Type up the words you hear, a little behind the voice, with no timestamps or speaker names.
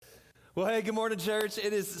Well, hey, good morning, church.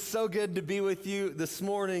 It is so good to be with you this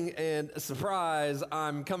morning, and surprise,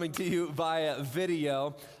 I'm coming to you via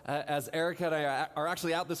video, as Erica and I are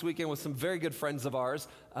actually out this weekend with some very good friends of ours,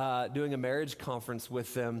 doing a marriage conference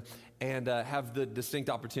with them, and have the distinct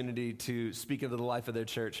opportunity to speak into the life of their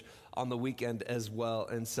church on the weekend as well.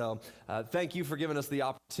 And so thank you for giving us the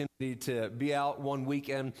opportunity to be out one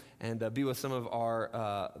weekend and be with some of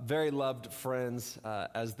our very loved friends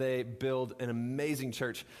as they build an amazing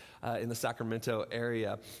church in the Sacramento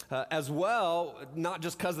area. As well, not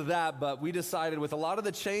just because of that, but we decided with a lot of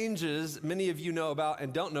the changes many of you know about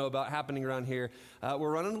and don't know about happening around here,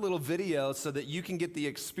 we're running a little video so that you can get the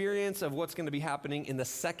experience of what's going to be happening in the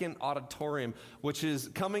second auditorium, which is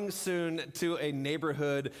coming soon to a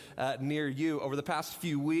neighborhood near you. Over the past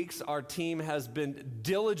few weeks, our team has been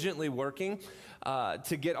diligently working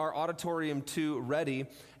to get our Auditorium 2 ready.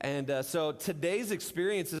 And so today's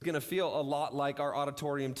experience is going to feel a lot like our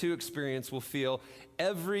Auditorium 2 experience will feel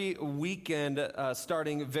every weekend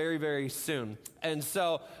starting very, very soon. And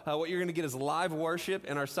so what you're going to get is live worship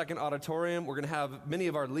in our second auditorium. We're going to have many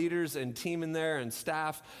of our leaders and team in there and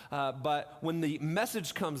staff. But when the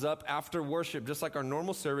message comes up after worship, just like our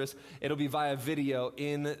normal service, it'll be via video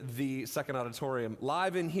in the second auditorium.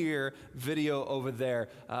 Live in here, video over there.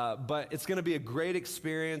 But it's going to be a great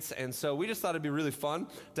experience. And so we just thought it'd be really fun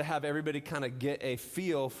to have everybody kind of get a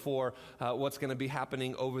feel for what's going to be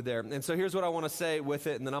happening over there. And so here's what I want to say with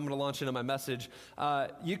it, and then I'm going to launch into my message.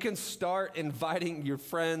 You can start inviting your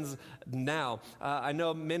friends now. I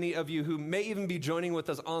know many of you who may even be joining with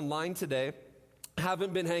us online today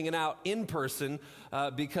haven't been hanging out in person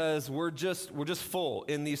because we're just full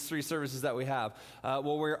in these three services that we have.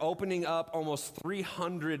 Well, we're opening up almost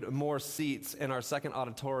 300 more seats in our second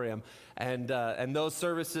auditorium, and those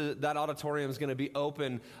services, that auditorium is going to be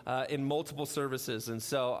open in multiple services. And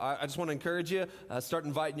so I just want to encourage you, start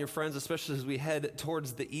inviting your friends, especially as we head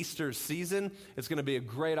towards the Easter season. It's going to be a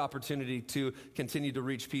great opportunity to continue to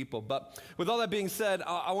reach people. But with all that being said,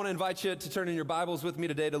 I want to invite you to turn in your Bibles with me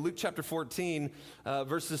today to Luke chapter 14.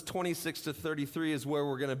 Verses 26 to 33 is where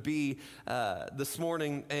we're going to be this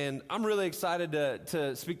morning. And I'm really excited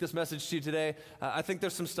to speak this message to you today. I think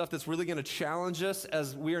there's some stuff that's really going to challenge us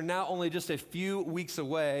as we are now only just a few weeks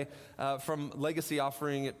away from Legacy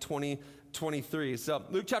Offering 2023. So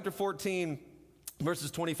Luke chapter 14,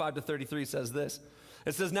 verses 25 to 33 says this.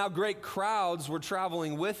 It says, "Now great crowds were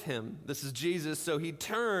traveling with him." This is Jesus. "So he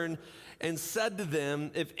turned and said to them,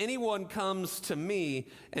 'If anyone comes to me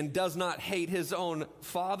and does not hate his own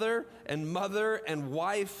father and mother and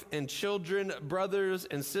wife and children, brothers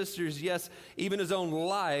and sisters, yes, even his own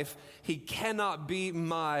life, he cannot be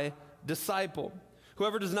my disciple.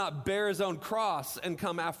 Whoever does not bear his own cross and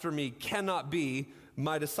come after me cannot be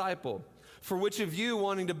my disciple. For which of you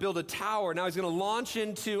wanting to build a tower?'" Now he's going to launch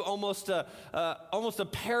into almost a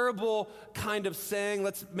parable kind of saying.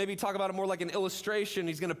 Let's maybe talk about it more like an illustration.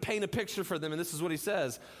 He's going to paint a picture for them, and this is what he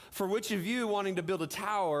says. "For which of you wanting to build a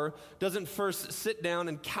tower doesn't first sit down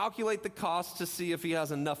and calculate the cost to see if he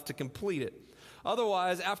has enough to complete it?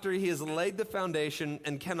 Otherwise, after he has laid the foundation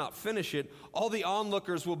and cannot finish it, all the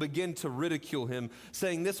onlookers will begin to ridicule him,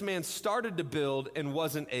 saying, 'This man started to build and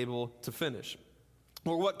wasn't able to finish.'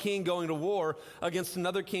 Or what king going to war against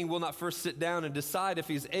another king will not first sit down and decide if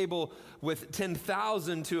he's able with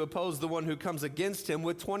 10,000 to oppose the one who comes against him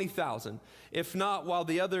with 20,000? If not, while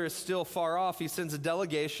the other is still far off, he sends a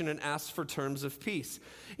delegation and asks for terms of peace.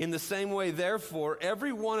 In the same way, therefore,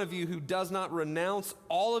 every one of you who does not renounce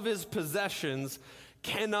all of his possessions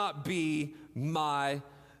cannot be my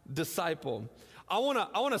disciple." I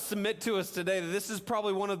want to submit to us today that this is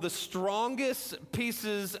probably one of the strongest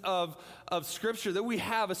pieces of Scripture that we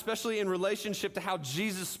have, especially in relationship to how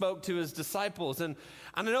Jesus spoke to his disciples. And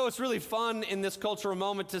I know it's really fun in this cultural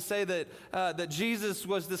moment to say that Jesus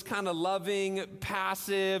was this kind of loving,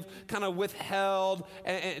 passive, kind of withheld,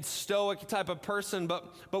 and stoic type of person.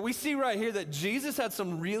 But we see right here that Jesus had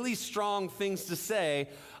some really strong things to say,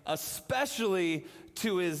 especially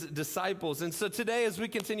to his disciples. And so today, as we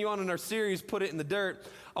continue on in our series, Put It in the Dirt,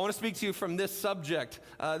 I want to speak to you from this subject.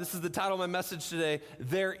 This is the title of my message today: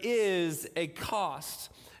 There is a cost.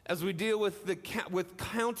 As we deal with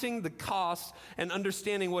counting the cost and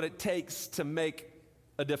understanding what it takes to make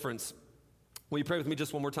a difference. Will you pray with me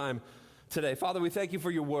just one more time today? Father, we thank you for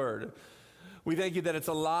your word. We thank you that it's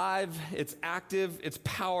alive, it's active, it's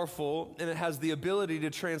powerful, and it has the ability to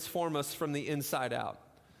transform us from the inside out.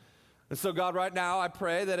 And so, God, right now, I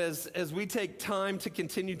pray that as we take time to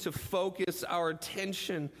continue to focus our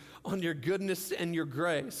attention on your goodness and your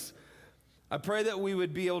grace, I pray that we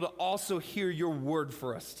would be able to also hear your word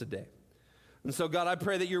for us today. And so, God, I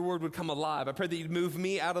pray that your word would come alive. I pray that you'd move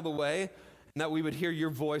me out of the way and that we would hear your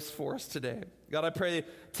voice for us today. God, I pray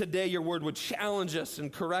today your word would challenge us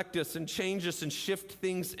and correct us and change us and shift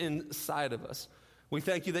things inside of us. We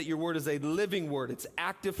thank you that your word is a living word. It's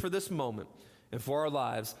active for this moment and for our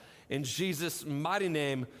lives. In Jesus' mighty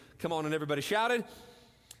name, come on, and everybody shouted.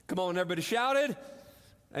 Come on, everybody shouted.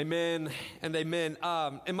 Amen and amen.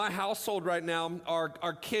 In my household right now,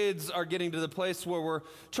 our kids are getting to the place where we're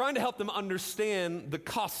trying to help them understand the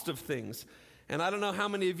cost of things. And I don't know how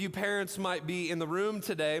many of you parents might be in the room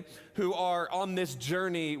today who are on this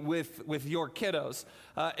journey with your kiddos.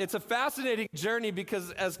 It's a fascinating journey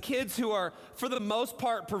because as kids who are, for the most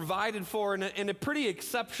part, provided for in a pretty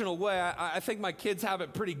exceptional way, I think my kids have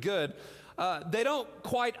it pretty good. They don't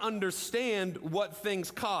quite understand what things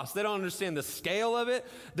cost. They don't understand the scale of it.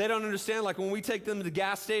 They don't understand, like when we take them to the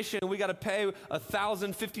gas station and we got to pay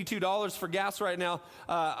 $1,052 for gas right now.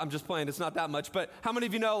 I'm just playing. It's not that much. But how many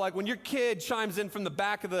of you know, like when your kid chimes in from the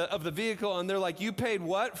back of the vehicle and they're like, you paid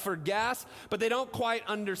what for gas? But they don't quite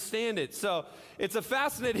understand it. So it's a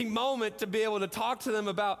fascinating moment to be able to talk to them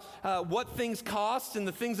about what things cost and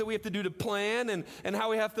the things that we have to do to plan and how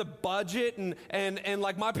we have to budget. And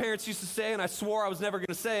like my parents used to say, and I swore I was never going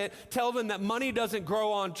to say it, tell them that money doesn't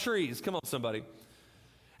grow on trees. Come on, somebody.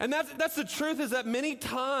 And that's the truth, is that many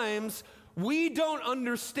times we don't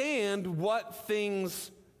understand what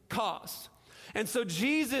things cost. And so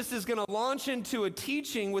Jesus is going to launch into a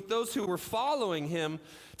teaching with those who were following him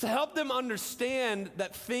to help them understand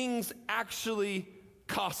that things actually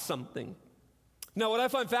cost something. Now, what I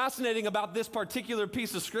find fascinating about this particular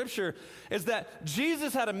piece of scripture is that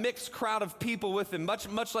Jesus had a mixed crowd of people with him,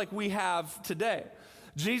 much like we have today.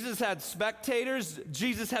 Jesus had spectators.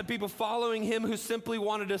 Jesus had people following him who simply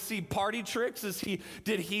wanted to see party tricks as he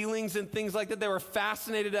did healings and things like that. They were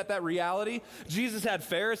fascinated at that reality. Jesus had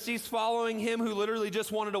Pharisees following him who literally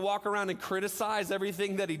just wanted to walk around and criticize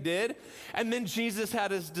everything that he did. And then Jesus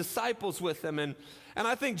had his disciples with him. And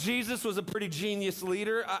I think Jesus was a pretty genius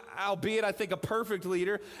leader, albeit I think a perfect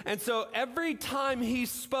leader. And so every time he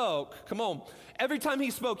spoke, every time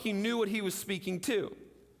he spoke, he knew what he was speaking to.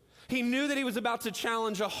 He knew that he was about to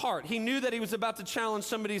challenge a heart. He knew that he was about to challenge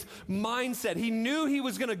somebody's mindset. He knew he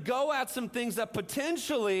was going to go at some things that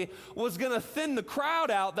potentially was going to thin the crowd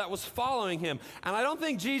out that was following him. And I don't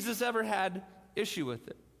think Jesus ever had issue with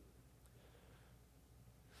it.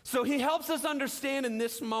 So he helps us understand in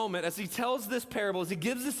this moment, as he tells this parable, as he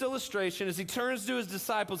gives this illustration, as he turns to his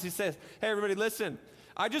disciples, he says, hey, everybody, listen,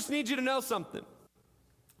 I just need you to know something.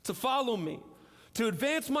 To follow me, to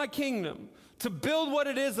advance my kingdom, to build what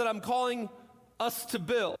it is that I'm calling us to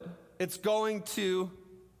build, it's going to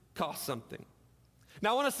cost something.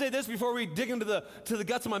 Now, I want to say this before we dig into the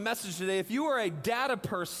guts of my message today. If you are a data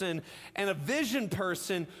person and a vision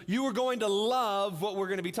person, you are going to love what we're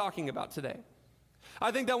going to be talking about today.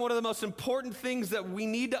 I think that one of the most important things that we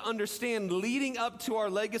need to understand leading up to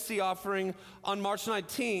our legacy offering on March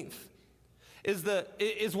 19th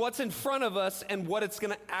is what's in front of us and what it's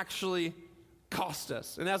going to actually cost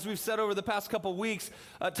us. And as we've said over the past couple weeks,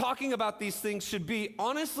 talking about these things should be,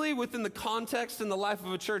 honestly, within the context and the life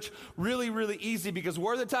of a church, really, really easy, because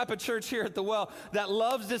we're the type of church here at the Well that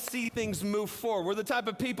loves to see things move forward. We're the type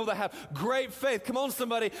of people that have great faith. Come on,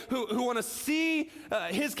 somebody, who want to see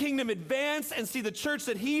his kingdom advance and see the church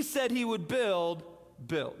that he said he would build.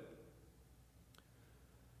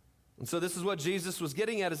 And so this is what Jesus was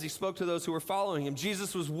getting at as he spoke to those who were following him.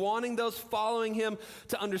 Jesus was wanting those following him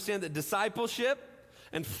to understand that discipleship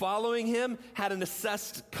and following him had an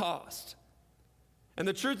assessed cost. And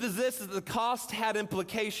the truth is this, is that the cost had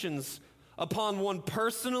implications upon one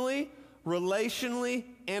personally, relationally,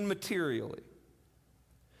 and materially.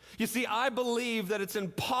 You see, I believe that it's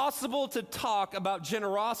impossible to talk about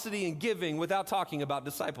generosity and giving without talking about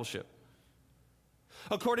discipleship.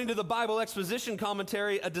 According to the Bible exposition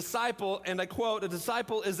commentary, a disciple, and I quote, a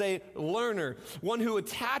disciple is a learner, one who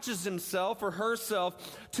attaches himself or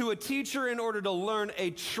herself to a teacher in order to learn a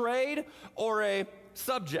trade or a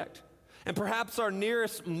subject. And perhaps our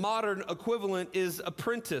nearest modern equivalent is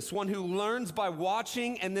apprentice, one who learns by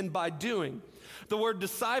watching and then by doing. The word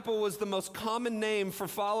disciple was the most common name for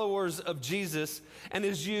followers of Jesus and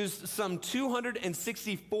is used some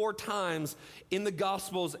 264 times in the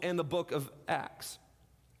Gospels and the book of Acts.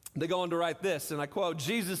 They go on to write this, and I quote,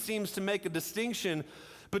 Jesus seems to make a distinction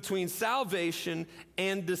between salvation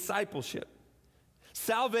and discipleship.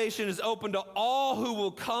 Salvation is open to all who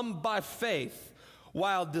will come by faith,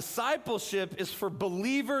 while discipleship is for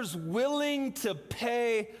believers willing to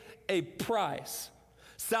pay a price.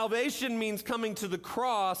 Salvation means coming to the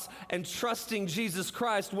cross and trusting Jesus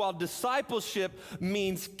Christ, while discipleship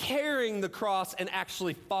means carrying the cross and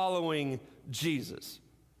actually following Jesus.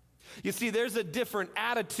 You see, there's a different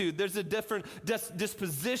attitude, there's a different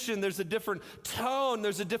disposition, there's a different tone,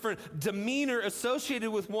 there's a different demeanor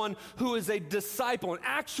associated with one who is a disciple, an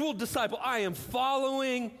actual disciple. I am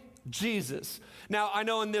following Jesus. Now, I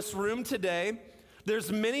know in this room today,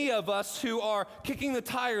 there's many of us who are kicking the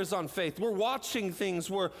tires on faith. We're watching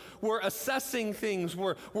things, we're assessing things,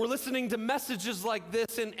 we're listening to messages like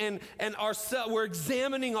this, and we're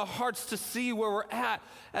examining our hearts to see where we're at.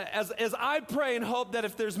 As I pray and hope that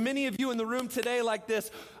if there's many of you in the room today like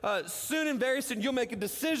this, soon and very soon you'll make a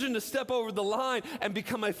decision to step over the line and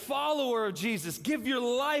become a follower of Jesus. Give your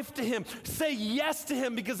life to him. Say yes to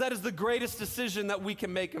him, because that is the greatest decision that we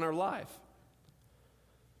can make in our life.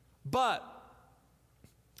 But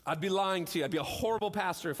I'd be lying to you. I'd be a horrible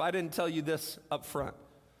pastor if I didn't tell you this up front.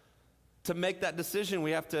 To make that decision,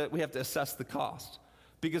 we have to assess the cost,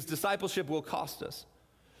 because discipleship will cost us.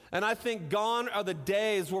 And I think gone are the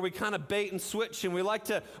days where we kind of bait and switch, and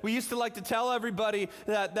we used to like to tell everybody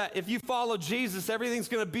that if you follow Jesus, everything's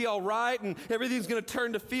going to be all right, and everything's going to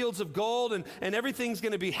turn to fields of gold, and everything's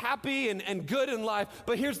going to be happy and good in life.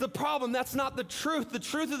 But here's the problem. That's not the truth. The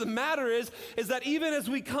truth of the matter is that even as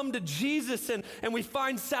we come to Jesus and we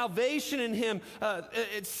find salvation in him,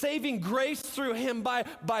 it's saving grace through him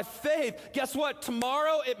by faith, guess what?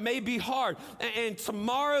 Tomorrow it may be hard. And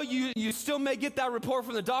tomorrow you still may get that report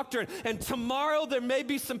from the doctor. And tomorrow there may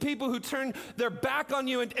be some people who turn their back on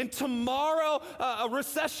you, and tomorrow a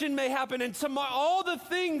recession may happen, and tomorrow all the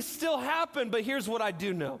things still happen. But here's what I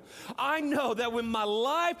do know. I know that when my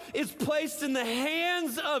life is placed in the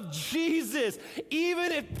hands of Jesus,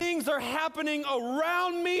 even if things are happening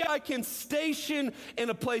around me, I can station in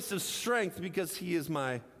a place of strength because he is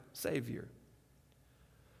my Savior.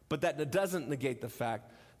 But that doesn't negate the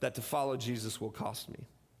fact that to follow Jesus will cost me.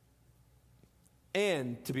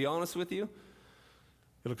 And to be honest with you,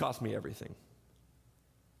 it'll cost me everything.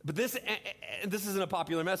 But this isn't a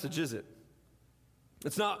popular message, is it?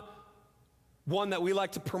 It's not one that we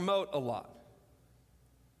like to promote a lot.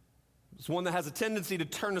 It's one that has a tendency to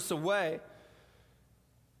turn us away.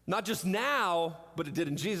 Not just now, but it did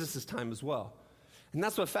in Jesus' time as well. And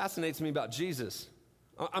that's what fascinates me about Jesus.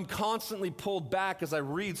 I'm constantly pulled back as I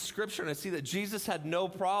read Scripture, and I see that Jesus had no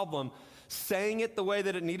problem saying it the way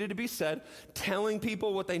that it needed to be said, telling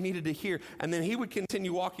people what they needed to hear, and then he would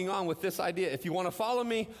continue walking on with this idea. If you want to follow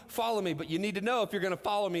me, but you need to know if you're going to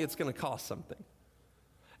follow me, it's going to cost something.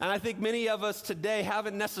 And I think many of us today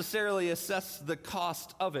haven't necessarily assessed the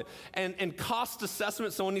cost of it. And cost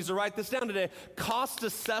assessment, someone needs to write this down today, cost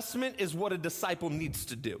assessment is what a disciple needs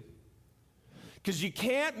to do. Because you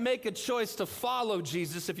can't make a choice to follow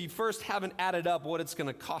Jesus if you first haven't added up what it's going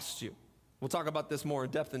to cost you. We'll talk about this more in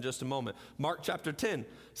depth in just a moment. Mark chapter 10,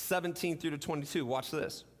 17 through to 22. Watch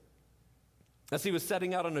this. As he was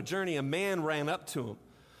setting out on a journey, a man ran up to him,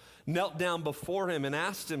 knelt down before him, and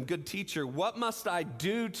asked him, "Good teacher, what must I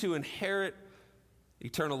do to inherit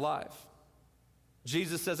eternal life?"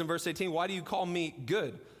 Jesus says in verse 18, "Why do you call me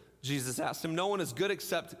good?" Jesus asked him, "No one is good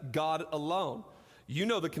except God alone. You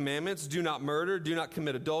know the commandments: do not murder, do not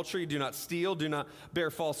commit adultery, do not steal, do not bear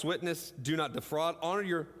false witness, do not defraud, honor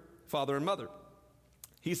your father and mother."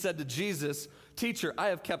 He said to Jesus, "Teacher, I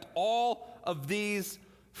have kept all of these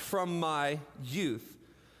from my youth."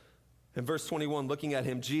 In verse 21, looking at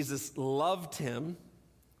him, Jesus loved him.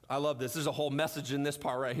 I love this. There's a whole message in this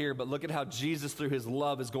part right here, but look at how Jesus, through his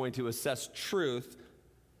love, is going to assess truth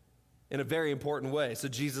in a very important way. So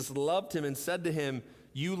Jesus loved him and said to him,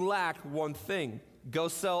 "You lack one thing. Go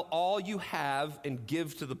sell all you have and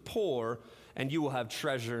give to the poor, and you will have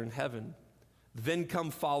treasure in heaven. Then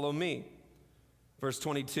come follow me." Verse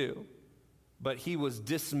 22, but he was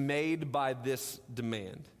dismayed by this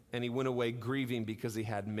demand, and he went away grieving because he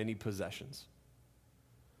had many possessions.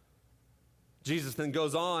 Jesus then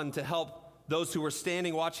goes on to help those who were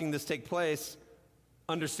standing watching this take place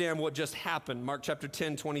understand what just happened. Mark chapter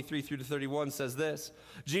 10, 23 through to 31 says this.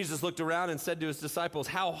 Jesus looked around and said to his disciples,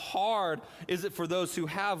 "How hard is it for those who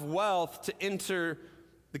have wealth to enter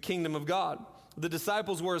the kingdom of God?" The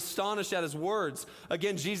disciples were astonished at his words.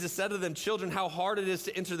 Again, Jesus said to them, "Children, how hard it is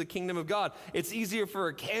to enter the kingdom of God. It's easier for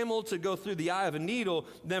a camel to go through the eye of a needle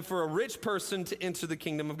than for a rich person to enter the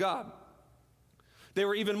kingdom of God." They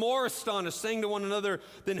were even more astonished, saying to one another,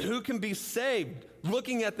 "Then who can be saved?"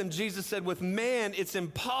 Looking at them, Jesus said, "With man it's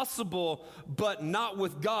impossible, but not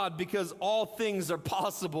with God, because all things are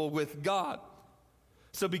possible with God."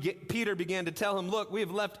 So Peter began to tell him, "Look, we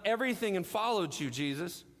have left everything and followed you,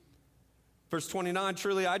 Jesus." Verse 29,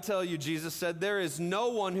 truly I tell you, Jesus said, there is no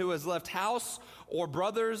one who has left house or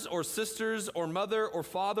brothers or sisters or mother or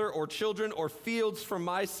father or children or fields for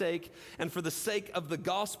my sake and for the sake of the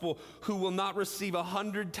gospel who will not receive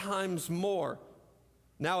 100 times more.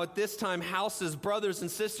 Now at this time, houses, brothers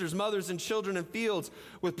and sisters, mothers and children and fields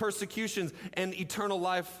with persecutions and eternal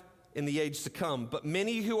life in the age to come. But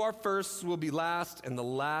many who are first will be last and the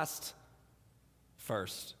last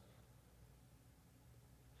first.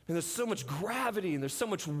 And there's so much gravity and there's so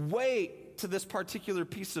much weight to this particular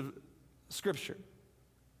piece of Scripture.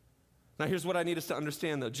 Now, here's what I need us to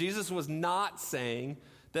understand, though. Jesus was not saying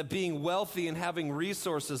that being wealthy and having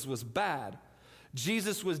resources was bad.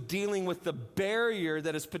 Jesus was dealing with the barrier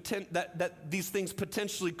that these things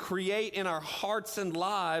potentially create in our hearts and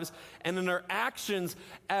lives and in our actions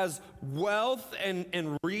as wealth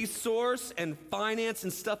and resource and finance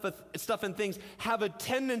and stuff and things have a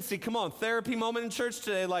tendency, come on, therapy moment in church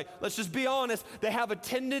today, like, let's just be honest, they have a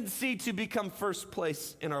tendency to become first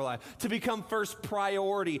place in our life, to become first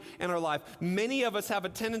priority in our life. Many of us have a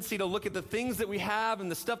tendency to look at the things that we have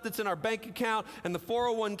and the stuff that's in our bank account and the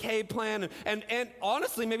 401k plan and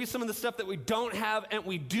honestly, maybe some of the stuff that we don't have and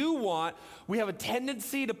we do want, we have a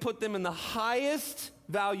tendency to put them in the highest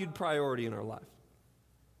valued priority in our life.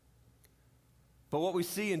 But what we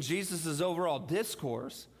see in Jesus' overall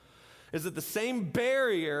discourse is that the same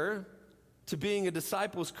barrier to being a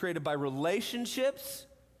disciple is created by relationships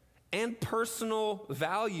and personal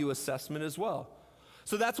value assessment as well.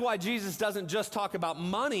 So that's why Jesus doesn't just talk about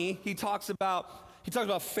money, he talks about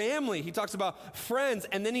family, he talks about friends,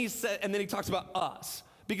 and then he talks about us.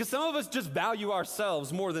 Because some of us just value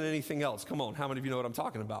ourselves more than anything else. Come on, how many of you know what I'm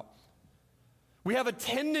talking about? We have a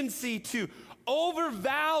tendency to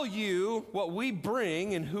overvalue what we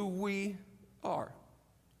bring and who we are.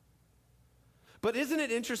 But isn't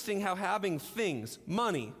it interesting how having things,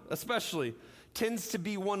 money especially, tends to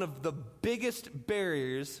be one of the biggest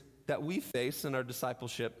barriers that we face in our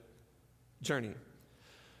discipleship journey?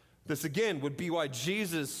 This again would be why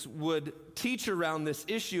Jesus would teach around this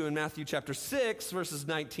issue in Matthew chapter 6, verses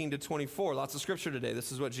 19 to 24. Lots of scripture today.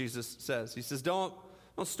 This is what Jesus says. He says, don't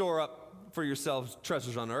store up for yourselves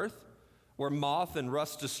treasures on earth, where moth and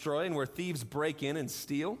rust destroy and where thieves break in and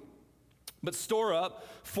steal. But store up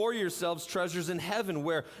for yourselves treasures in heaven,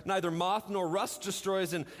 where neither moth nor rust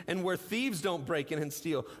destroys and where thieves don't break in and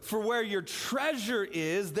steal. For where your treasure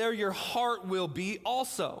is, there your heart will be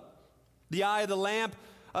also. The eye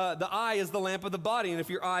is the lamp of the body, and if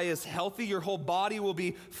your eye is healthy, your whole body will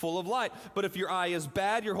be full of light. But if your eye is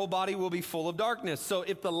bad, your whole body will be full of darkness. So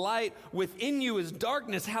if the light within you is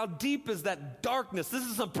darkness, how deep is that darkness? This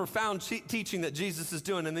is some profound teaching that Jesus is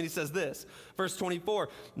doing. And then he says this, verse 24,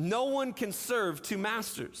 no one can serve two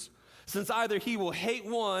masters, since either he will hate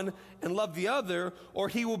one and love the other, or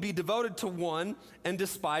he will be devoted to one and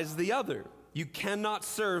despise the other. You cannot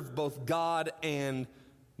serve both God and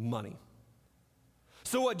money.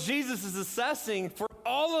 So what Jesus is assessing for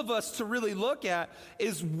all of us to really look at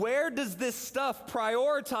is, where does this stuff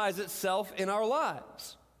prioritize itself in our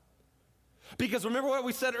lives? Because remember what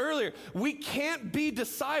we said earlier, we can't be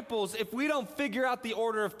disciples if we don't figure out the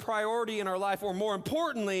order of priority in our life, or more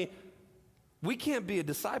importantly, we can't be a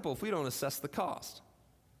disciple if we don't assess the cost.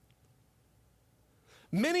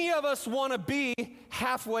 Many of us want to be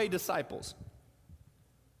halfway disciples.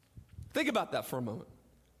 Think about that for a moment.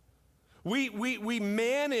 We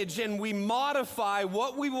manage and we modify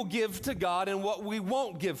what we will give to God and what we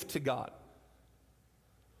won't give to God.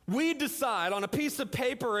 We decide on a piece of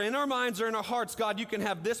paper in our minds or in our hearts, God, you can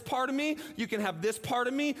have this part of me, you can have this part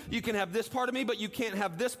of me, you can have this part of me, but you can't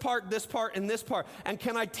have this part, and this part. And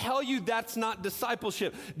can I tell you, that's not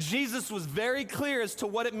discipleship. Jesus was very clear as to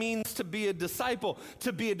what it means to be a disciple.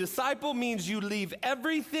 To be a disciple means you leave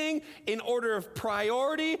everything in order of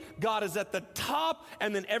priority. God is at the top,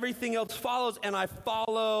 and then everything else follows, and I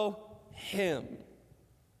follow him.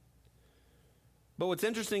 But what's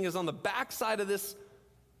interesting is on the backside of this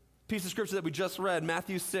piece of scripture that we just read,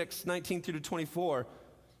 Matthew 6, 19 through to 24, it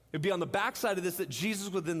would be on the backside of this that Jesus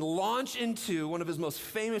would then launch into one of his most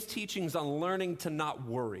famous teachings on learning to not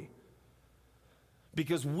worry.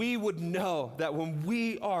 Because we would know that when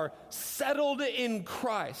we are settled in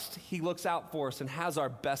Christ, he looks out for us and has our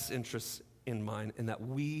best interests in mind, and that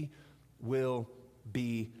we will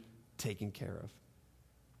be taken care of.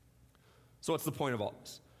 So what's the point of all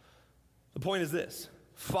this? The point is this: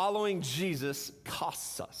 following Jesus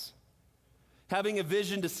costs us. Having a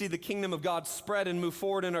vision to see the kingdom of God spread and move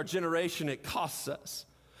forward in our generation, it costs us.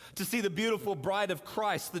 To see the beautiful bride of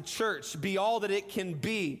Christ, the church, be all that it can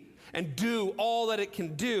be and do all that it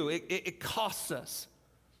can do, it costs us.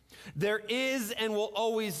 There is and will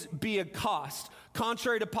always be a cost.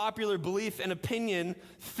 Contrary to popular belief and opinion,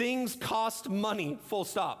 things cost money, full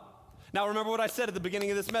stop. Now, remember what I said at the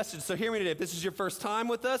beginning of this message, so hear me today. If this is your first time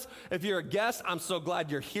with us, if you're a guest, I'm so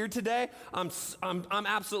glad you're here today. I'm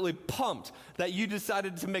absolutely pumped that you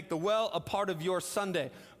decided to make the well a part of your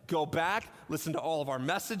Sunday. Go back, listen to all of our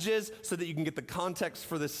messages so that you can get the context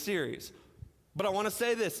for this series. But I want to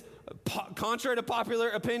say this, contrary to popular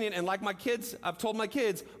opinion, and like my kids, I've told my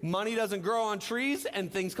kids, money doesn't grow on trees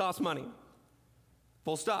and things cost money.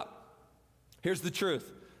 Full stop. Here's the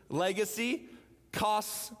truth. Legacy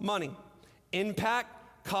costs money.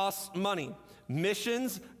 Impact costs money.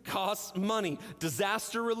 Missions costs money.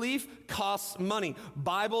 Disaster relief costs money.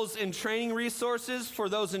 Bibles and training resources for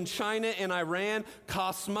those in China and Iran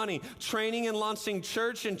costs money. Training and launching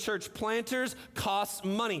church and church planters costs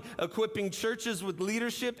money. Equipping churches with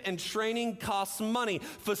leadership and training costs money.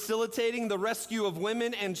 Facilitating the rescue of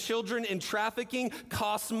women and children in trafficking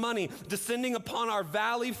costs money. Descending upon our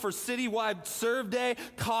valley for citywide serve day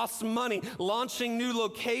costs money. Launching new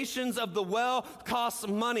locations of the well costs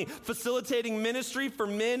money. Facilitating ministry for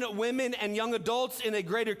men, women, and young adults in a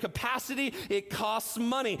greater capacity, it costs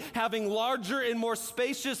money. Having larger and more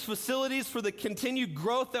spacious facilities for the continued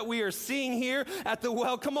growth that we are seeing here at the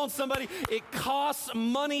well, come on somebody, it costs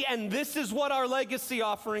money, and this is what our legacy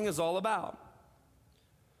offering is all about.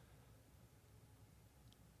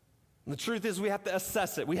 And the truth is we have to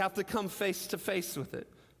assess it. We have to come face to face with it.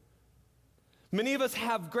 Many of us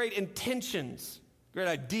have great intentions, great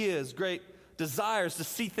ideas, great desires to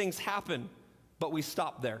see things happen, but we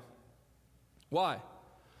stop there. Why?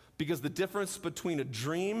 Because the difference between a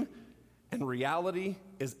dream and reality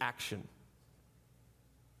is action.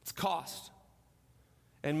 It's cost.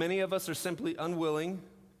 And many of us are simply unwilling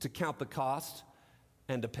to count the cost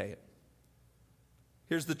and to pay it.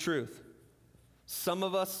 Here's the truth. Some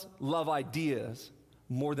of us love ideas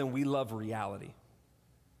more than we love reality.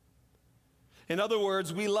 In other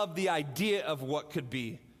words, we love the idea of what could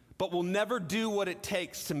be, but we'll never do what it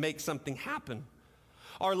takes to make something happen.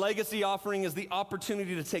 Our legacy offering is the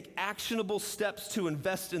opportunity to take actionable steps to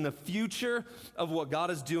invest in the future of what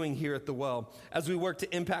God is doing here at the well as we work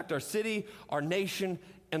to impact our city, our nation,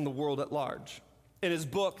 and the world at large. In his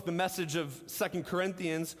book, The Message of 2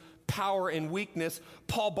 Corinthians, Power and Weakness,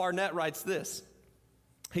 Paul Barnett writes this.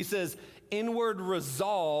 He says, inward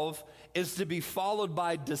resolve is to be followed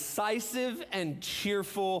by decisive and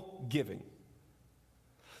cheerful giving.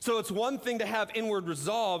 So it's one thing to have inward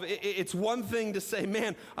resolve. It's one thing to say,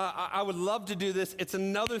 man, I would love to do this. It's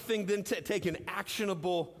another thing then to take an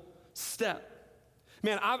actionable step.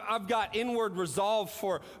 Man, I've got inward resolve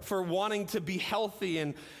for wanting to be healthy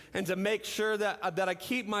and to make sure that I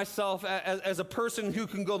keep myself as a person who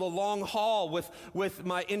can go the long haul with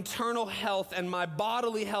my internal health and my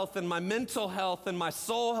bodily health and my mental health and my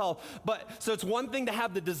soul health. So it's one thing to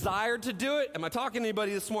have the desire to do it. Am I talking to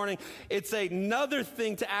anybody this morning? It's another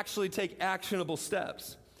thing to actually take actionable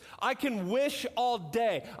steps. I can wish all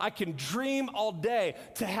day, I can dream all day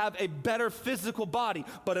to have a better physical body,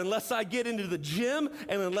 but unless I get into the gym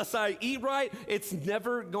and unless I eat right, it's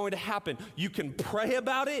never going to happen. You can pray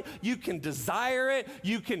about it, you can desire it,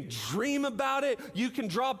 you can dream about it, you can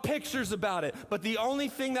draw pictures about it, but the only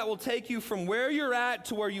thing that will take you from where you're at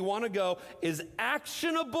to where you want to go is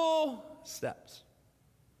actionable steps.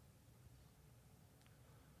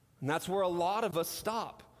 And that's where a lot of us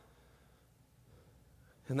stop.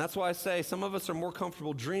 And that's why I say some of us are more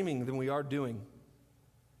comfortable dreaming than we are doing.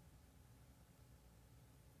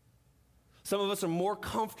 Some of us are more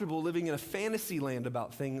comfortable living in a fantasy land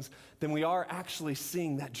about things than we are actually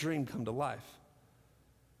seeing that dream come to life.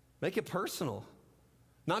 Make it personal.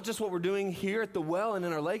 Not just what we're doing here at the well and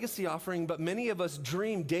in our legacy offering, but many of us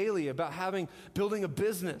dream daily about building a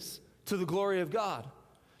business to the glory of God.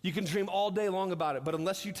 You can dream all day long about it, but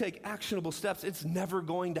unless you take actionable steps, it's never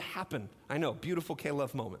going to happen. I know, beautiful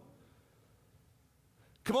K-Love moment.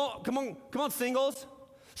 Come on, singles.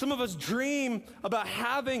 Some of us dream about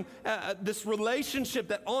having this relationship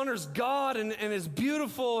that honors God and is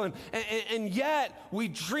beautiful, and yet we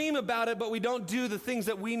dream about it, but we don't do the things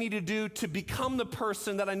that we need to do to become the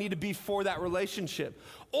person that I need to be for that relationship.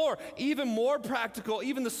 Or even more practical,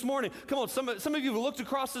 even this morning, come on, some of you have looked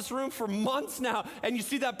across this room for months now, and you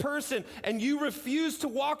see that person, and you refuse to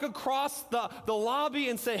walk across the lobby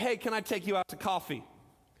and say, hey, can I take you out to coffee?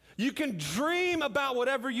 You can dream about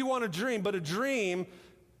whatever you want to dream, but a dream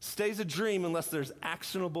stays a dream unless there's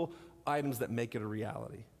actionable items that make it a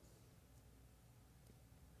reality.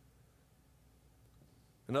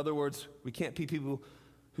 In other words, we can't be people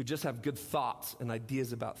who just have good thoughts and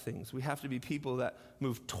ideas about things. We have to be people that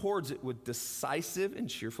move towards it with decisive and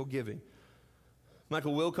cheerful giving.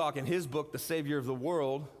 Michael Wilcock, in his book, The Savior of the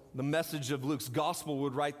World, the message of Luke's gospel,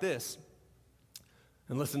 would write this.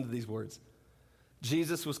 And listen to these words.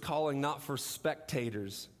 Jesus was calling not for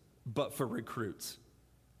spectators, but for recruits.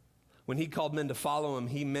 When he called men to follow him,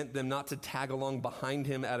 he meant them not to tag along behind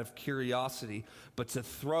him out of curiosity, but to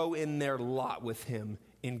throw in their lot with him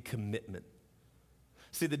in commitment.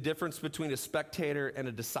 See, the difference between a spectator and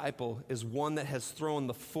a disciple is one that has thrown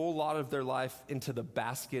the full lot of their life into the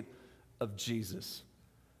basket of Jesus.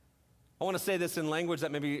 I want to say this in language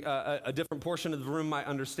that maybe a different portion of the room might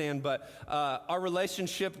understand, but our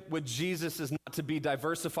relationship with Jesus is not to be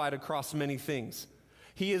diversified across many things.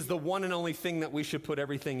 He is the one and only thing that we should put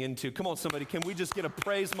everything into. Come on, somebody, can we just get a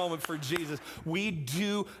praise moment for Jesus? We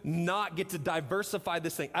do not get to diversify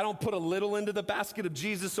this thing. I don't put a little into the basket of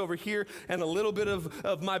Jesus over here and a little bit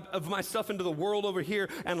of my stuff into the world over here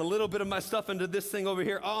and a little bit of my stuff into this thing over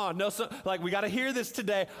here. Oh, no, we got to hear this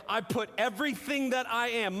today. I put everything that I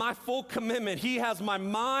am, my full commitment. He has my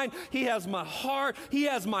mind. He has my heart. He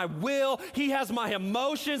has my will. He has my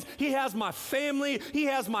emotions. He has my family. He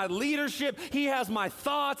has my leadership. He has my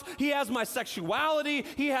thoughts. He has my sexuality.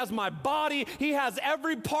 He has my body. He has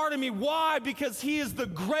every part of me. Why? Because he is the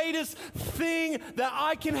greatest thing that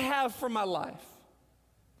I can have for my life.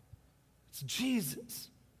 It's Jesus.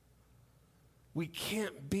 We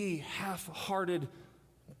can't be half-hearted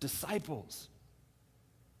disciples.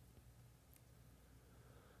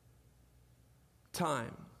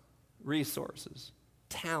 Time, resources,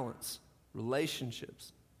 talents,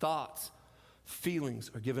 relationships, thoughts, feelings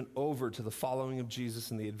are given over to the following of Jesus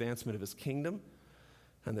and the advancement of his kingdom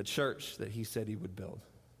and the church that he said he would build.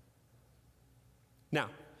 Now,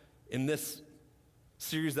 in this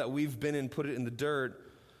series that we've been in, Put It in the Dirt,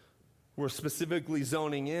 we're specifically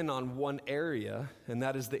zoning in on one area, and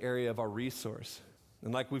that is the area of our resource.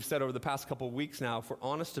 And like we've said over the past couple of weeks now, if we're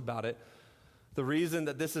honest about it, the reason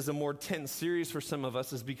that this is a more tense series for some of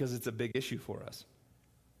us is because it's a big issue for us.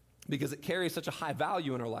 Because it carries such a high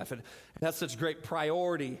value in our life. It has such great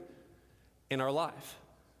priority in our life.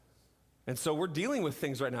 And so we're dealing with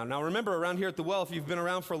things right now. Now remember, around here at the Well, if you've been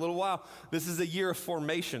around for a little while, this is a year of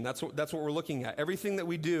formation. That's what we're looking at. Everything that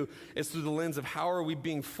we do is through the lens of how are we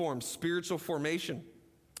being formed, spiritual formation.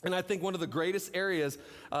 And I think one of the greatest areas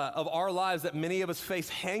of our lives that many of us face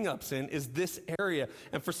hang-ups in is this area.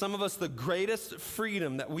 And for some of us, the greatest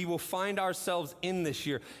freedom that we will find ourselves in this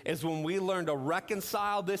year is when we learn to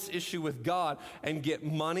reconcile this issue with God and get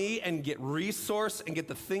money and get resource and get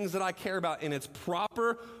the things that I care about in its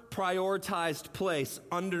proper, prioritized place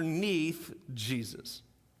underneath Jesus.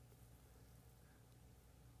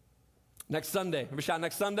 Next Sunday. Everybody shout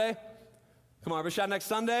next Sunday? Come on, everybody shout next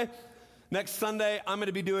Sunday? Next Sunday, I'm going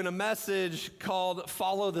to be doing a message called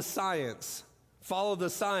Follow the Science. Follow the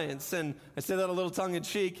science. And I say that a little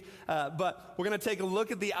tongue-in-cheek, but we're going to take a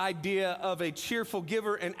look at the idea of a cheerful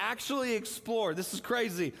giver and actually explore. This is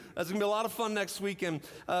crazy. That's going to be a lot of fun next week. And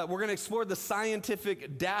we're going to explore the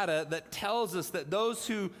scientific data that tells us that those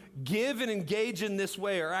who give and engage in this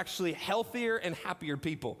way are actually healthier and happier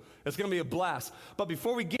people. It's going to be a blast. But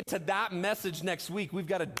before we get to that message next week, we've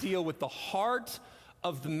got to deal with the heart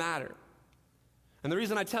of the matter. And the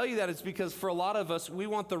reason I tell you that is because for a lot of us, we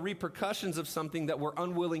want the repercussions of something that we're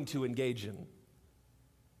unwilling to engage in.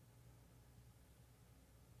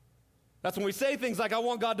 That's when we say things like, I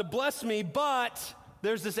want God to bless me, but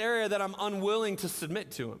there's this area that I'm unwilling to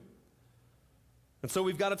submit to him. And so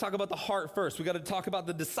we've got to talk about the heart first. We've got to talk about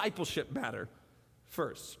the discipleship matter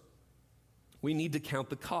first. We need to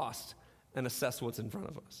count the cost and assess what's in front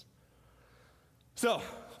of us. So,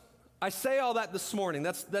 I say all that this morning.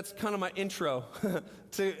 That's kind of my intro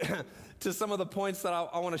to some of the points that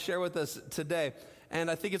I want to share with us today. And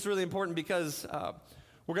I think it's really important because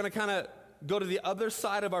we're going to kind of go to the other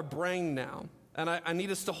side of our brain now. And I need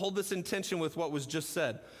us to hold this in tension with what was just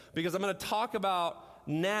said. Because I'm going to talk about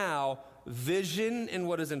now vision and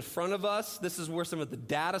what is in front of us. This is where some of the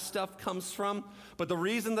data stuff comes from. But the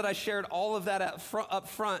reason that I shared all of that up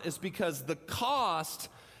front is because the cost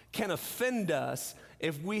can offend us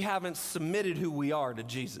if we haven't submitted who we are to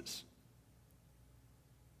Jesus.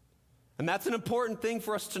 And that's an important thing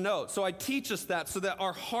for us to know. So I teach us that so that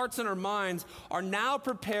our hearts and our minds are now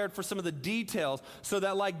prepared for some of the details so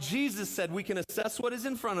that, like Jesus said, we can assess what is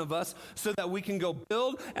in front of us so that we can go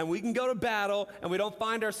build and we can go to battle and we don't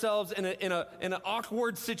find ourselves in an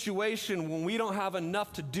awkward situation when we don't have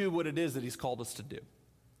enough to do what it is that he's called us to do.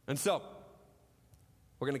 And so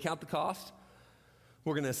we're going to count the cost.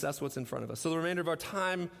 we're going to assess what's in front of us. So the remainder of our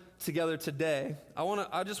time together today,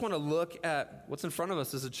 I just want to look at what's in front of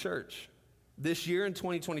us as a church. This year in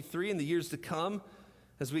 2023 and the years to come,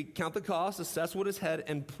 as we count the cost, assess what is ahead,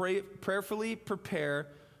 and prayerfully prepare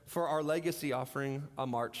for our legacy offering on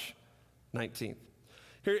March 19th.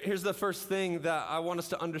 Here's the first thing that I want us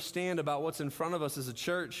to understand about what's in front of us as a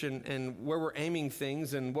church and where we're aiming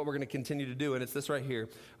things and what we're going to continue to do, and it's this right here.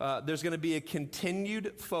 There's going to be a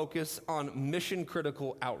continued focus on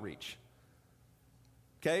mission-critical outreach.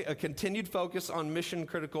 Okay, a continued focus on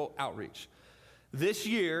mission-critical outreach. This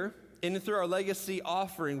year, in and through our legacy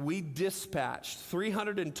offering, we dispatched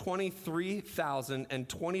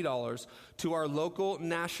 $323,020 to our local,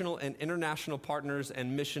 national, and international partners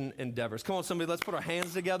and mission endeavors. Come on, somebody, let's put our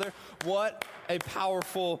hands together. What a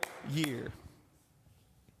powerful year.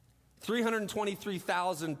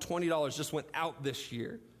 $323,020 just went out this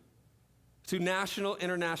year to national,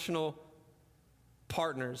 international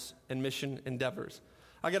partners and mission endeavors.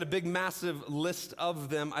 I got a big, massive list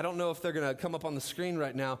of them. I don't know if they're going to come up on the screen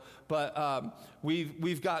right now, but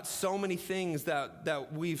we've got so many things that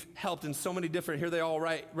we've helped in so many different. Here they all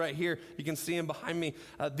right here. You can see them behind me.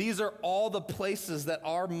 These are all the places that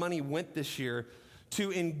our money went this year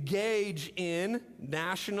to engage in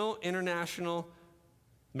national, international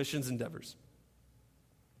missions endeavors.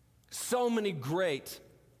 So many great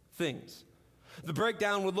things. The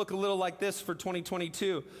breakdown would look a little like this for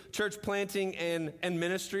 2022. Church planting and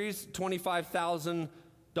ministries, $25,000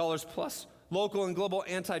 plus. Local and global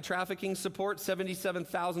anti-trafficking support,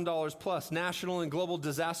 $77,000 plus. National and global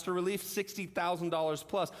disaster relief, $60,000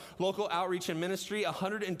 plus. Local outreach and ministry,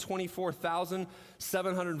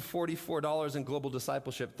 $124,744. And global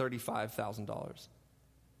discipleship, $35,000.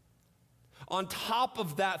 On top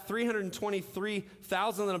of that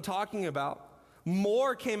 $323,000 that I'm talking about,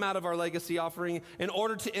 more came out of our legacy offering in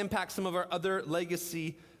order to impact some of our other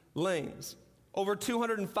legacy lanes. Over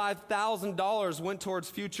 $205,000 went towards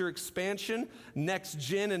future expansion, next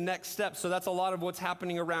gen, and next steps. So that's a lot of what's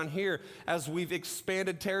happening around here as we've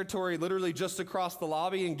expanded territory literally just across the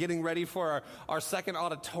lobby and getting ready for our second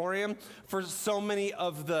auditorium. For so many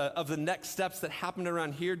of the next steps that happened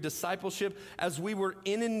around here, discipleship, as we were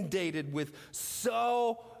inundated with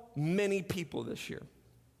so many people this year.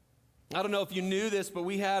 I don't know if you knew this, but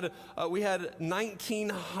we had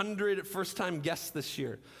 1,900 first-time guests this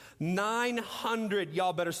year. 900,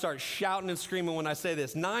 y'all better start shouting and screaming when I say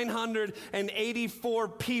this. 984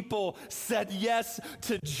 people said yes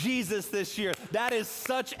to Jesus this year. That is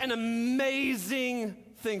such an amazing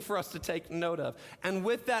thing for us to take note of. And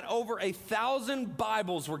with that, over 1,000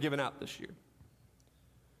 Bibles were given out this year.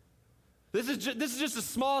 This is just a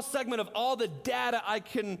small segment of all the data I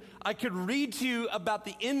could read to you about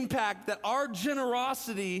the impact that our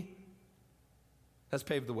generosity has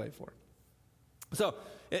paved the way for. So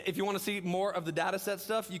if you want to see more of the data set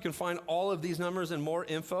stuff, you can find all of these numbers and more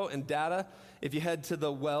info and data if you head to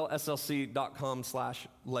the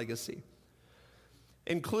wellslc.com/legacy.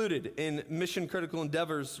 Included in mission critical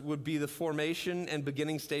endeavors would be the formation and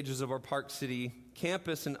beginning stages of our Park City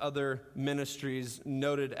campus and other ministries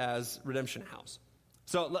noted as Redemption House.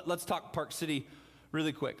 So let's talk Park City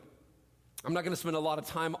really quick. I'm not going to spend a lot of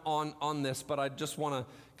time on this, but I just want to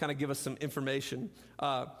kind of give us some information.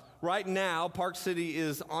 Right now, Park City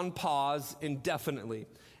is on pause indefinitely.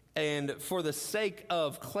 And for the sake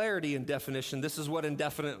of clarity and definition, this is what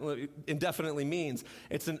indefinitely means.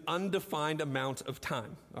 It's an undefined amount of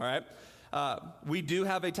time, all right? We do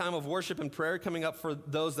have a time of worship and prayer coming up for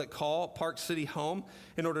those that call Park City home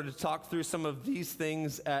in order to talk through some of these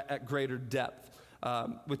things at greater depth.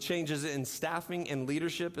 With changes in staffing and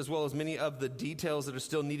leadership, as well as many of the details that are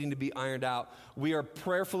still needing to be ironed out, we are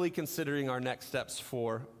prayerfully considering our next steps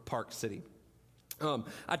for Park City.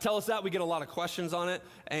 I tell us that we get a lot of questions on it,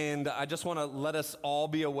 and I just want to let us all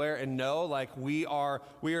be aware and know, like, we are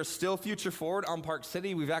still future forward on Park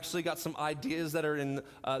City. We've actually got some ideas that are in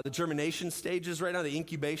the germination stages right now, the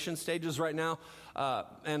incubation stages right now,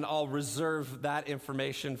 and I'll reserve that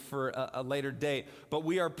information for a later date. But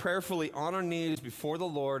we are prayerfully on our knees before the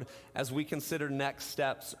Lord as we consider next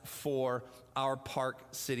steps for our Park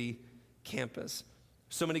City campus.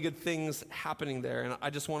 So many good things happening there, and I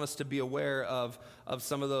just want us to be aware of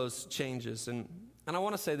some of those changes. And I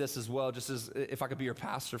want to say this as well, just as if I could be your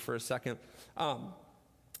pastor for a second.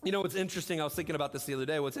 You know, what's interesting, I was thinking about this the other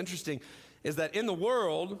day, what's interesting is that in the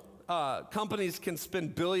world, companies can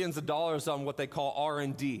spend billions of dollars on what they call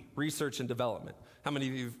R&D, research and development. How many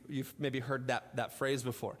of you've maybe heard that phrase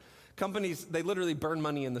before? Companies, they literally burn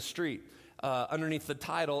money in the street. underneath the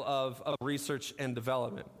title of research and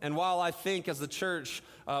development. And while I think as the church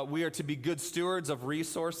we are to be good stewards of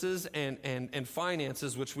resources and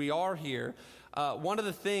finances, which we are here, one of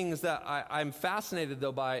the things that I'm fascinated,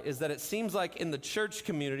 though, by is that it seems like in the church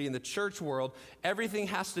community, in the church world, everything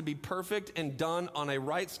has to be perfect and done on a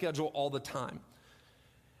right schedule all the time.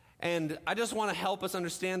 And I just want to help us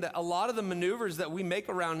understand that a lot of the maneuvers that we make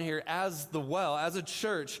around here as a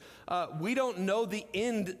church, we don't know the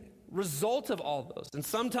end result of all those. And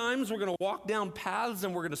sometimes we're going to walk down paths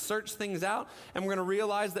and we're going to search things out and we're going to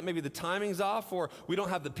realize that maybe the timing's off, or we don't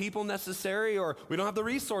have the people necessary, or we don't have the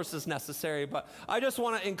resources necessary. But I just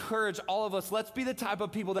want to encourage all of us, let's be the type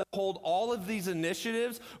of people that hold all of these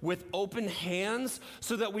initiatives with open hands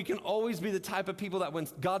so that we can always be the type of people that when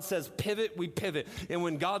God says pivot, we pivot. And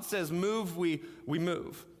when God says move, we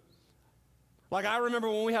move. Like I remember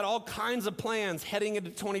when we had all kinds of plans heading into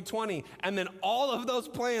 2020, and then all of those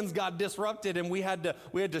plans got disrupted, and we had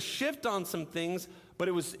to shift on some things, but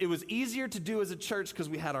it was easier to do as a church because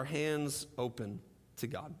we had our hands open to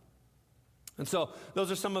God. And so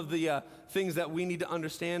those are some of the things that we need to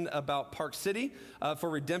understand about Park City. For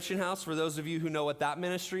Redemption House, for those of you who know what that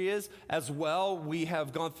ministry is, as well, we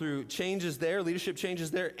have gone through changes there, leadership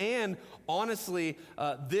changes there, and honestly,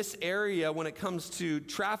 this area, when it comes to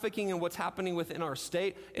trafficking and what's happening within our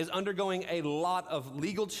state, is undergoing a lot of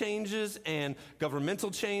legal changes and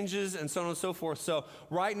governmental changes and so on and so forth. So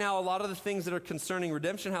right now, a lot of the things that are concerning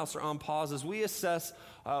Redemption House are on pause as we assess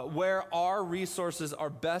where our resources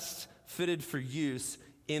are best fitted for use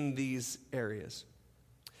in these areas.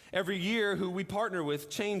 Every year, who we partner with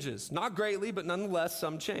changes. Not greatly, but nonetheless,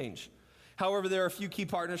 some change. However, there are a few key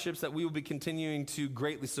partnerships that we will be continuing to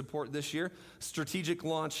greatly support this year. Strategic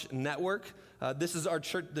Launch Network. This is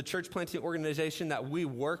the church planting organization that we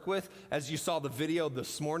work with, as you saw the video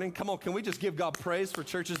this morning. Come on, can we just give God praise for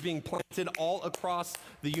churches being planted all across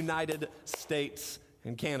the United States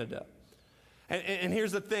and Canada? And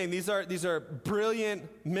here's the thing, these are brilliant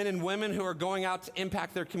men and women who are going out to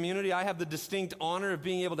impact their community. I have the distinct honor of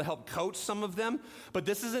being able to help coach some of them, but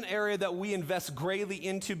this is an area that we invest greatly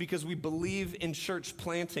into because we believe in church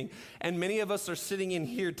planting. And many of us are sitting in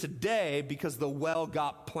here today because the well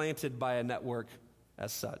got planted by a network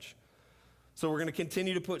as such. So we're going to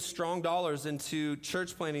continue to put strong dollars into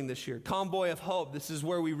church planting this year. Convoy of Hope, this is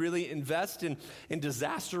where we really invest in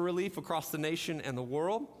disaster relief across the nation and the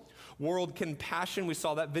world. World Compassion, we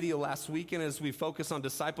saw that video last weekend as we focus on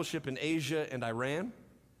discipleship in Asia and Iran.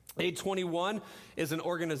 821 is an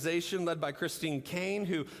organization led by Christine Kane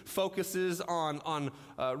who focuses on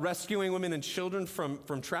rescuing women and children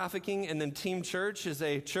from trafficking. And then Team Church is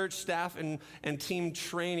a church staff and team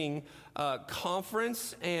training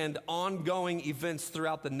conference and ongoing events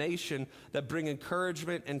throughout the nation that bring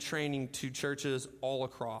encouragement and training to churches all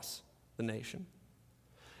across the nation.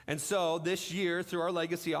 And so this year, through our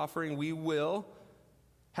legacy offering, we will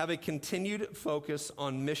have a continued focus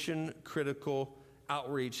on mission-critical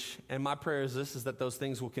outreach. And my prayer is that those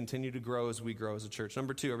things will continue to grow as we grow as a church.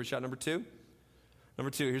 Number two, every shout number two. Number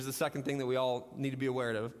two, here's the second thing that we all need to be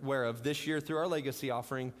aware of. This year, through our legacy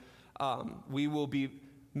offering, we will be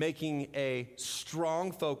making a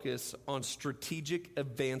strong focus on strategic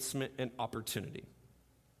advancement and opportunity.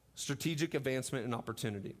 Strategic advancement and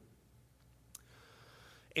opportunity.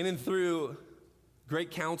 In and through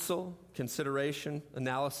great counsel, consideration,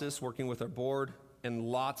 analysis, working with our board, and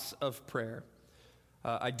lots of prayer,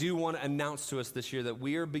 I do want to announce to us this year that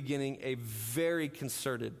we are beginning a very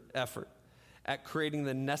concerted effort at creating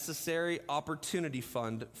the necessary opportunity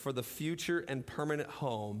fund for the future and permanent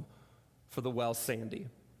home for the Wells Sandy.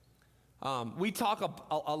 We talk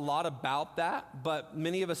a lot about that, but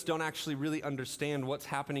many of us don't actually really understand what's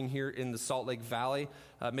happening here in the Salt Lake Valley.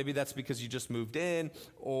 Maybe that's because you just moved in,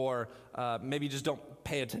 or maybe you just don't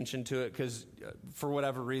pay attention to it because for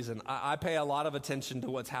whatever reason. I pay a lot of attention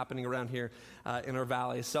to what's happening around here in our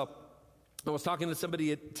valley. So I was talking to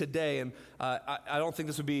somebody today, and I don't think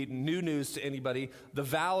this would be new news to anybody. The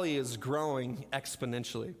valley is growing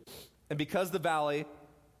exponentially. And because the valley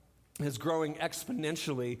is growing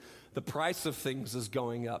exponentially, the price of things is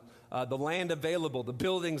going up. The land available, the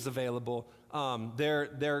buildings available,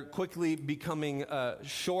 they're quickly becoming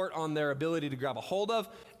short on their ability to grab a hold of.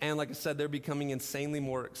 And like I said, they're becoming insanely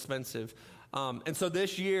more expensive. And so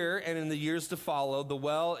this year and in the years to follow, the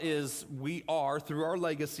well is, we are, through our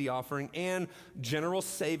legacy offering and general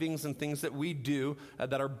savings and things that we do,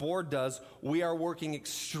 that our board does, we are working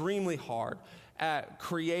extremely hard at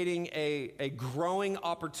creating a growing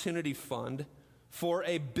opportunity fund for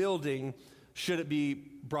a building should it be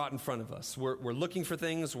brought in front of us. We're looking for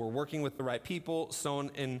things, we're working with the right people, so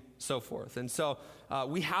on and so forth. And so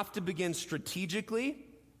we have to begin strategically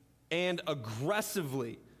and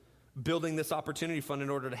aggressively building this opportunity fund in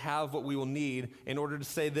order to have what we will need in order to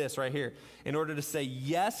say this right here, in order to say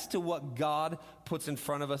yes to what God puts in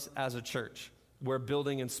front of us as a church, where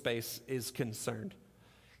building and space is concerned.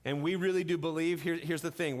 And we really do believe, here's the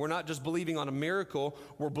thing, we're not just believing on a miracle,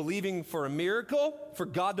 we're believing for a miracle, for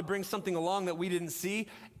God to bring something along that we didn't see,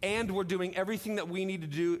 and we're doing everything that we need to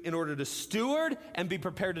do in order to steward and be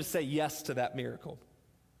prepared to say yes to that miracle.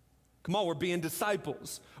 Come on, we're being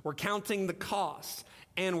disciples, we're counting the cost,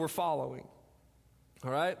 and we're following.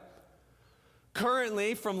 All right?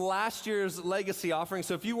 Currently, from last year's legacy offering,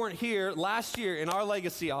 so if you weren't here, last year in our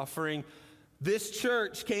legacy offering, this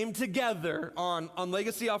church came together on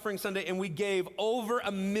Legacy Offering Sunday, and we gave over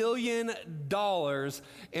 $1 million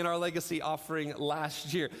in our legacy offering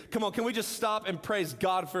last year. Come on, can we just stop and praise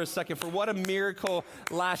God for a second for what a miracle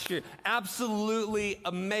last year. Absolutely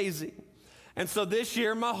amazing. And so this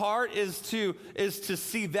year, my heart is to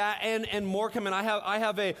see that and more come in. I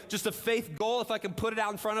have just a faith goal, if I can put it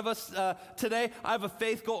out in front of us today. I have a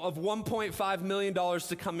faith goal of $1.5 million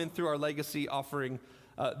to come in through our legacy offering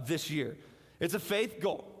this year. It's a faith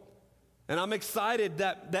goal. And I'm excited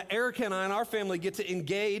that Erica and I and our family get to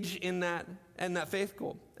engage in that faith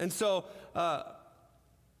goal. And so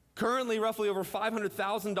currently roughly over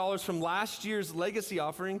 $500,000 from last year's legacy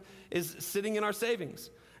offering is sitting in our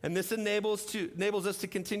savings. And this enables us to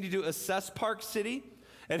continue to assess Park City.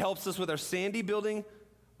 It helps us with our Sandy Building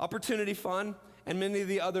Opportunity Fund and many of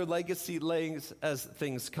the other legacy legs as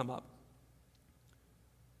things come up.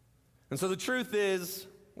 And so the truth is,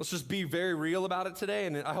 let's just be very real about it today,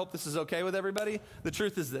 and I hope this is okay with everybody. The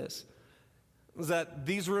truth is this, is that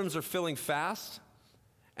these rooms are filling fast,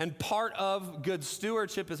 and part of good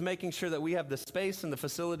stewardship is making sure that we have the space and the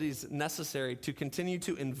facilities necessary to continue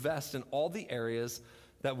to invest in all the areas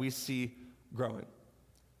that we see growing.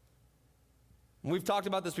 And we've talked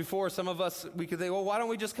about this before. Some of us, we could think, well, why don't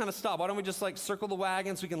we just kind of stop? Why don't we just like circle the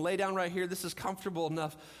wagons? We can lay down right here. This is comfortable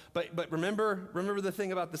enough. But remember the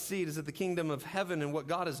thing about the seed is that the kingdom of heaven and what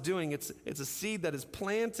God is doing, it's a seed that is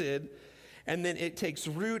planted, and then it takes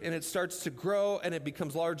root and it starts to grow and it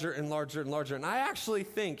becomes larger and larger and larger. And I actually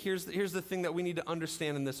think, here's the thing that we need to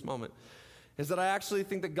understand in this moment, is that I actually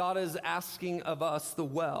think that God is asking of us, the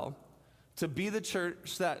well, to be the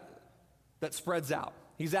church that spreads out.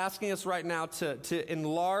 He's asking us right now to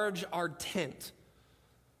enlarge our tent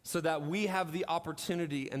so that we have the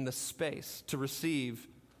opportunity and the space to receive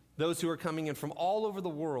those who are coming in from all over the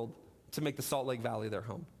world to make the Salt Lake Valley their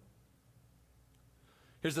home.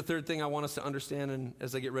 Here's the third thing I want us to understand, and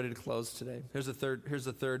as I get ready to close today, here's the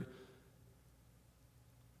third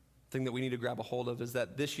thing that we need to grab a hold of, is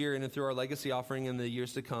that this year and through our legacy offering in the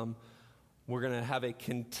years to come, we're going to have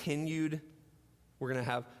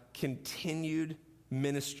continued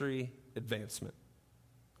ministry advancement.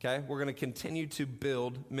 Okay? We're going to continue to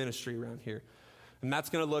build ministry around here. And that's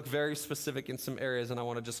going to look very specific in some areas, and I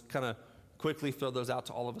want to just kind of quickly throw those out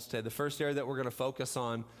to all of us today. The first area that we're going to focus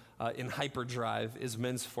on in hyperdrive is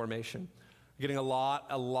men's formation. We're getting a lot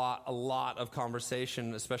of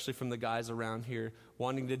conversation, especially from the guys around here,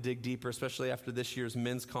 wanting to dig deeper, especially after this year's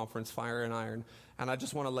men's conference, Fire and Iron. And I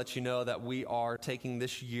just want to let you know that we are taking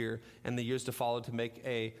this year and the years to follow to make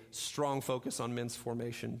a strong focus on men's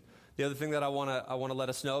formation. The other thing that I want to let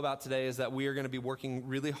us know about today is that we are going to be working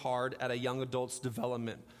really hard at a young adults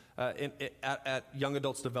development, at young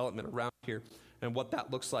adults development around here, and what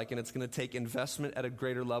that looks like. And it's going to take investment at a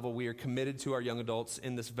greater level. We are committed to our young adults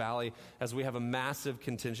in this valley, as we have a massive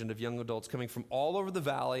contingent of young adults coming from all over the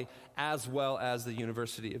valley, as well as the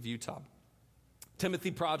University of Utah.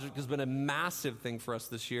 Timothy Project has been a massive thing for us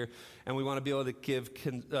this year, and we want to be able to give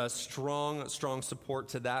strong support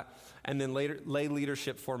to that. And then later, lay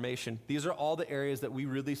leadership formation. These are all the areas that we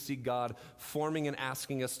really see God forming and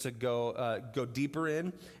asking us to go deeper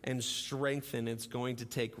in and strengthen. It's going to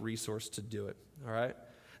take resource to do it, all right?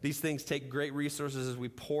 These things take great resources as we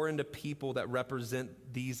pour into people that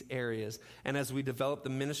represent these areas, and as we develop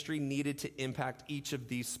the ministry needed to impact each of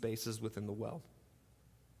these spaces within the well,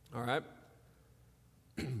 all right?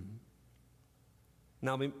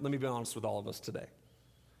 Now, let me be honest with all of us today.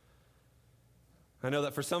 I know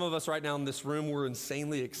that for some of us right now in this room, we're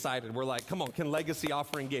insanely excited. We're like, come on, can Legacy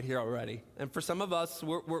Offering get here already? And for some of us,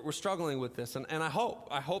 we're struggling with this. And I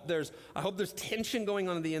hope there's tension going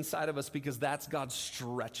on the inside of us, because that's God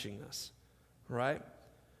stretching us, right?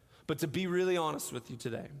 But to be really honest with you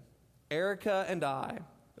today, Erica and I,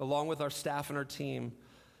 along with our staff and our team,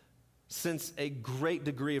 sense a great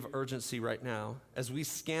degree of urgency right now as we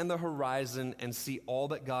scan the horizon and see all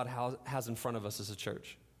that God has in front of us as a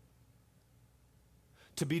church.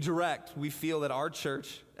 To be direct, we feel that our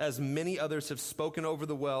church, as many others have spoken over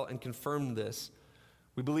the well and confirmed this,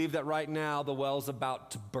 we believe that right now the well is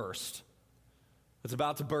about to burst. It's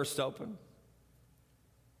about to burst open.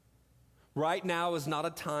 Right now is not a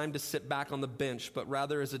time to sit back on the bench, but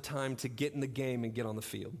rather is a time to get in the game and get on the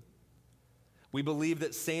field. We believe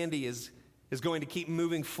that Sandy is going to keep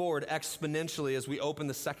moving forward exponentially as we open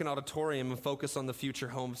the second auditorium and focus on the future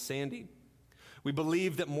home of Sandy. We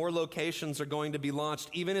believe that more locations are going to be launched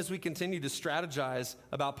even as we continue to strategize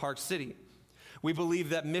about Park City. We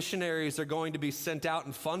believe that missionaries are going to be sent out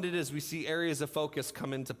and funded as we see areas of focus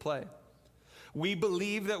come into play. We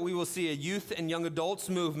believe that we will see a youth and young adults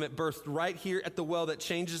movement birthed right here at the well that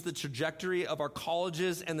changes the trajectory of our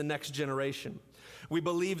colleges and the next generation. We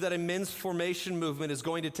believe that a men's formation movement is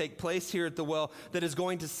going to take place here at the well that is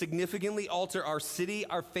going to significantly alter our city,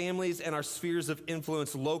 our families, and our spheres of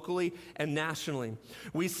influence locally and nationally.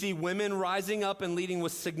 We see women rising up and leading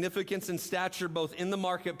with significance and stature both in the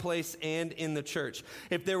marketplace and in the church.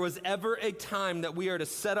 If there was ever a time that we are to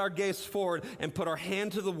set our gaze forward and put our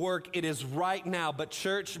hand to the work, it is right now. But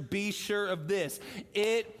church, be sure of this.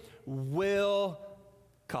 It will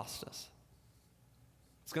cost us.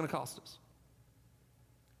 It's going to cost us.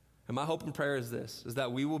 And my hope and prayer is this, is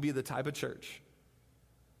that we will be the type of church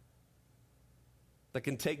that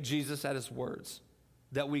can take Jesus at his words,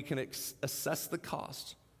 that we can assess the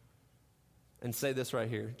cost and say this right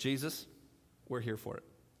here, Jesus, we're here for it.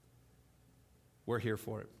 We're here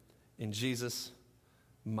for it. In Jesus'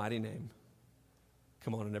 mighty name.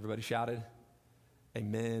 Come on, and everybody shouted,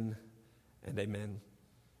 amen and amen.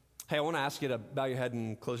 Hey, I want to ask you to bow your head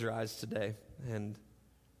and close your eyes today, and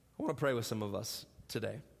I want to pray with some of us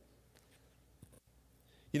today.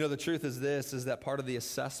 You know, the truth is this, is that part of the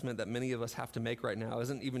assessment that many of us have to make right now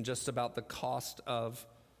isn't even just about the cost of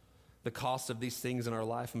these things in our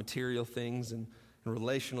life, material things and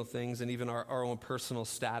relational things, and even our own personal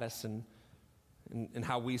status and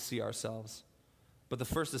how we see ourselves. But the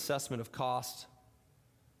first assessment of cost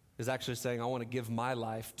is actually saying, I want to give my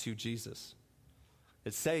life to Jesus.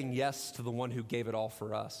 It's saying yes to the one who gave it all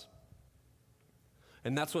for us.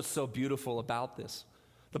 And that's what's so beautiful about this.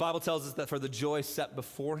 The Bible tells us that for the joy set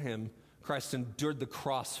before him, Christ endured the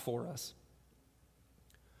cross for us.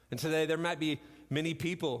 And today there might be many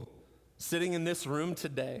people sitting in this room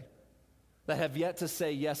today that have yet to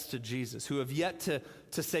say yes to Jesus, who have yet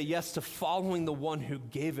to say yes to following the one who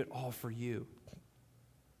gave it all for you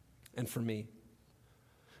and for me.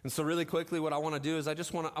 And so really quickly, what I want to do is I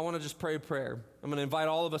want to just pray a prayer. I'm going to invite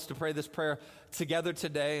all of us to pray this prayer together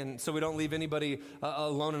today, and so we don't leave anybody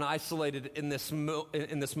alone and isolated in this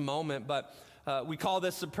moment. But we call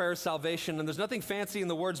this a prayer of salvation, and there's nothing fancy in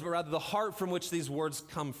the words, but rather the heart from which these words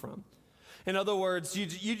come from. In other words,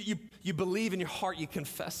 you believe in your heart, you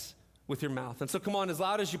confess with your mouth. And so come on, as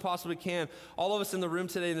loud as you possibly can, all of us in the room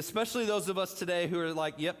today, and especially those of us today who are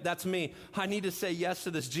like, yep, that's me. I need to say yes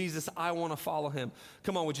to this Jesus. I want to follow him.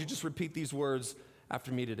 Come on, would you just repeat these words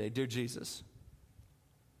after me today? Dear Jesus,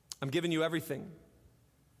 I'm giving you everything.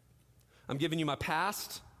 I'm giving you my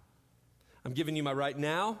past. I'm giving you my right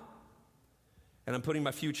now. And I'm putting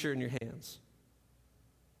my future in your hands.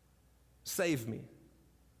 Save me.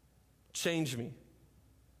 Change me.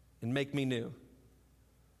 And make me new.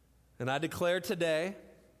 And I declare today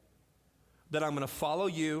that I'm going to follow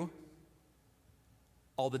you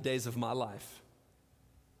all the days of my life.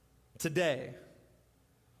 Today,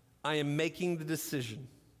 I am making the decision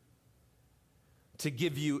to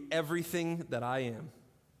give you everything that I am.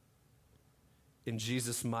 In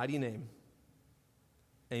Jesus' mighty name,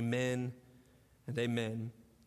 amen and amen.